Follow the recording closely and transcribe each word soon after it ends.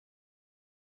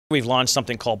We've launched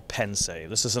something called PennSAVE.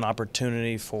 This is an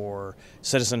opportunity for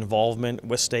citizen involvement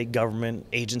with state government,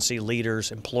 agency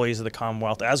leaders, employees of the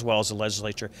Commonwealth, as well as the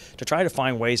legislature, to try to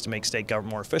find ways to make state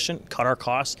government more efficient, cut our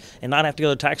costs, and not have to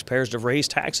go to taxpayers to raise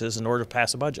taxes in order to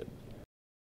pass a budget.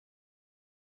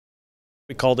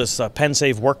 We call this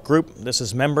PennSAVE work group. This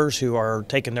is members who are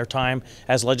taking their time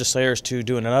as legislators to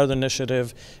do another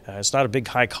initiative. It's not a big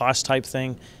high cost type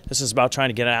thing. This is about trying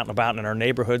to get out and about in our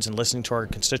neighborhoods and listening to our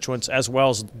constituents, as well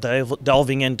as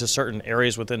delving into certain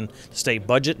areas within the state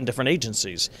budget and different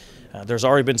agencies. There's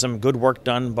already been some good work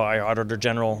done by Auditor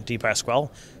General DePasquale.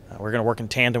 We're going to work in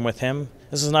tandem with him.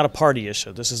 This is not a party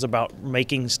issue. This is about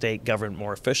making state government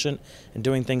more efficient and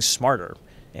doing things smarter.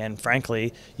 And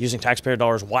frankly, using taxpayer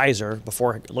dollars wiser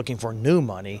before looking for new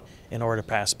money in order to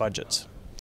pass budgets.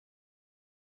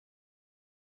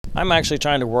 I'm actually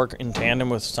trying to work in tandem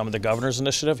with some of the governor's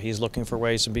initiative. He's looking for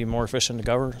ways to be more efficient to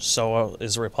govern. So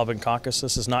is the Republican caucus.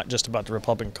 This is not just about the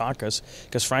Republican caucus,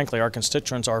 because frankly, our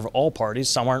constituents are of all parties.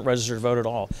 Some aren't registered to vote at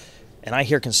all. And I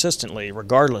hear consistently,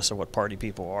 regardless of what party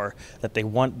people are, that they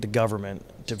want the government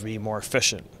to be more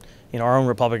efficient. Our own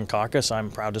Republican caucus, I'm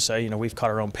proud to say, we've cut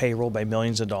our own payroll by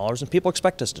millions of dollars, and people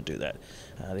expect us to do that.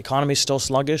 The economy is still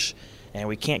sluggish, and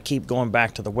we can't keep going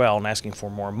back to the well and asking for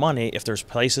more money if there's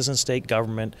places in state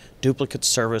government, duplicate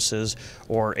services,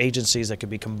 or agencies that could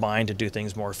be combined to do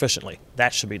things more efficiently.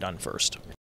 That should be done first.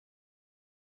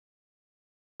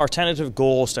 Our tentative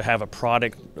goal is to have a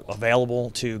product available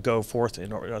to go forth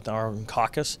in our own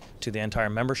caucus to the entire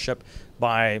membership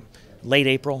by late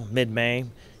April, mid-May.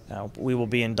 We will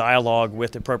be in dialogue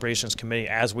with the Appropriations Committee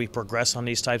as we progress on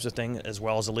these types of things, as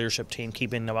well as the leadership team,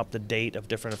 keeping them up to date of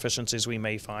different efficiencies we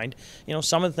may find.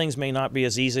 Some of the things may not be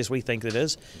as easy as we think it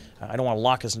is. I don't want to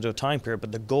lock us into a time period,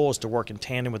 but the goal is to work in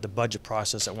tandem with the budget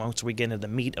process, that once we get into the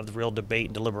meat of the real debate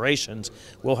and deliberations,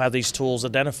 we'll have these tools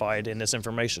identified in this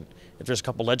information. If there's a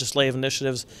couple legislative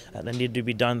initiatives that need to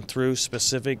be done through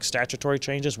specific statutory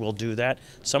changes, we'll do that.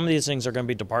 Some of these things are going to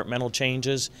be departmental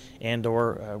changes and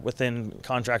or within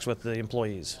contracts with the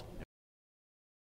employees.